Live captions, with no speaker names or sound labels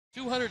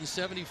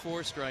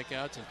274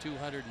 strikeouts in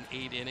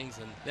 208 innings,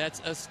 and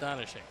that's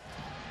astonishing.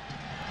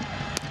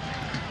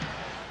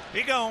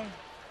 He gone.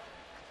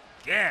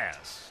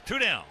 Yes, 2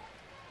 down.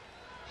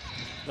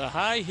 The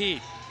high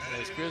heat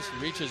as Chris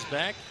reaches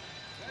back,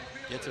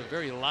 gets a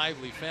very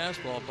lively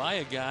fastball by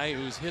a guy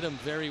who's hit him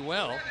very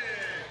well.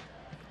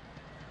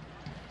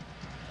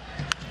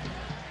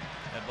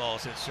 That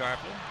ball's hit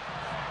sharply.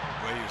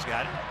 Williams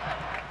got it.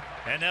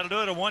 And that'll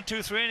do it. A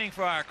 1-2-3 inning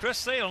for our Chris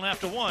Sale. And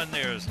after 1,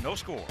 there's no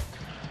score.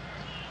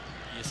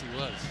 Yes, he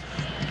was.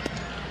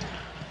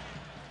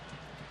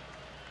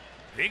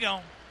 He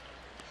gone.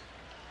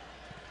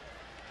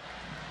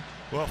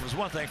 Well, if there's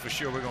one thing for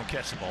sure, we're going to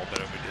catch the ball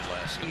better than we did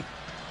last year.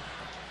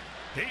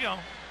 Here you go.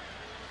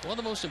 One of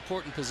the most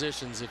important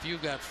positions, if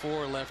you've got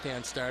 4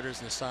 left-hand starters,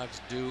 and the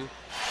Sox do.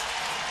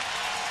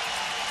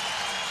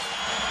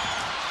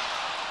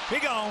 He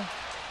gone.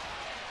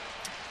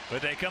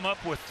 But they come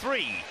up with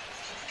 3.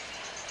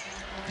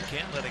 You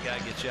can't let a guy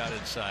get you out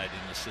inside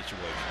in this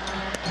situation.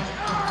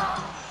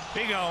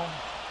 He gone.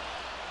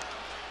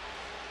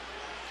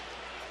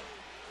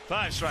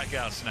 5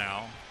 strikeouts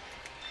now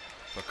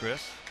for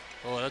Chris.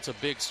 Oh, that's a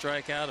big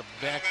strikeout, a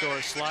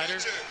backdoor slider.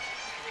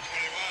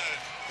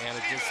 And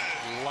it just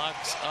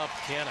locks up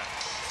Kenna.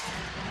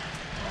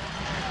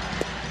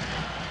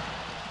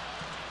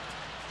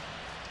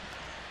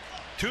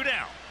 Two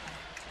down.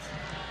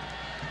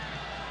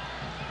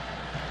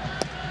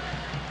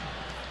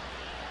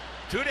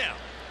 Two down.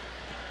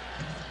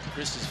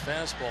 Chris's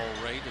fastball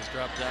rate has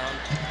dropped down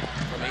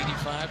from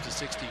 85 to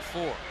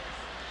 64.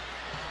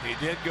 He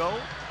did go,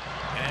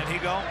 and he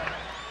gone.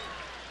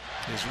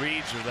 His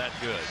reads are that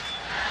good.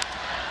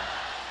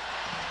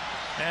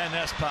 And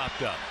that's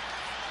popped up.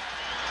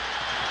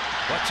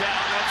 Watch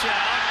out, watch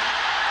out.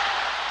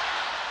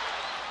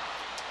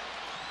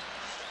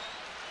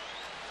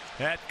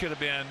 That could have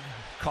been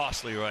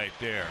costly right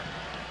there.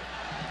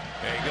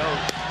 There he goes.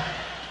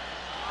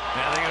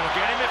 Now they're going to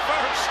get him at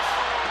first.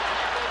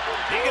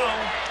 He go.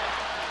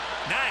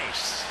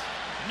 Nice.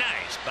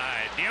 Nice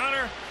by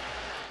Deoner.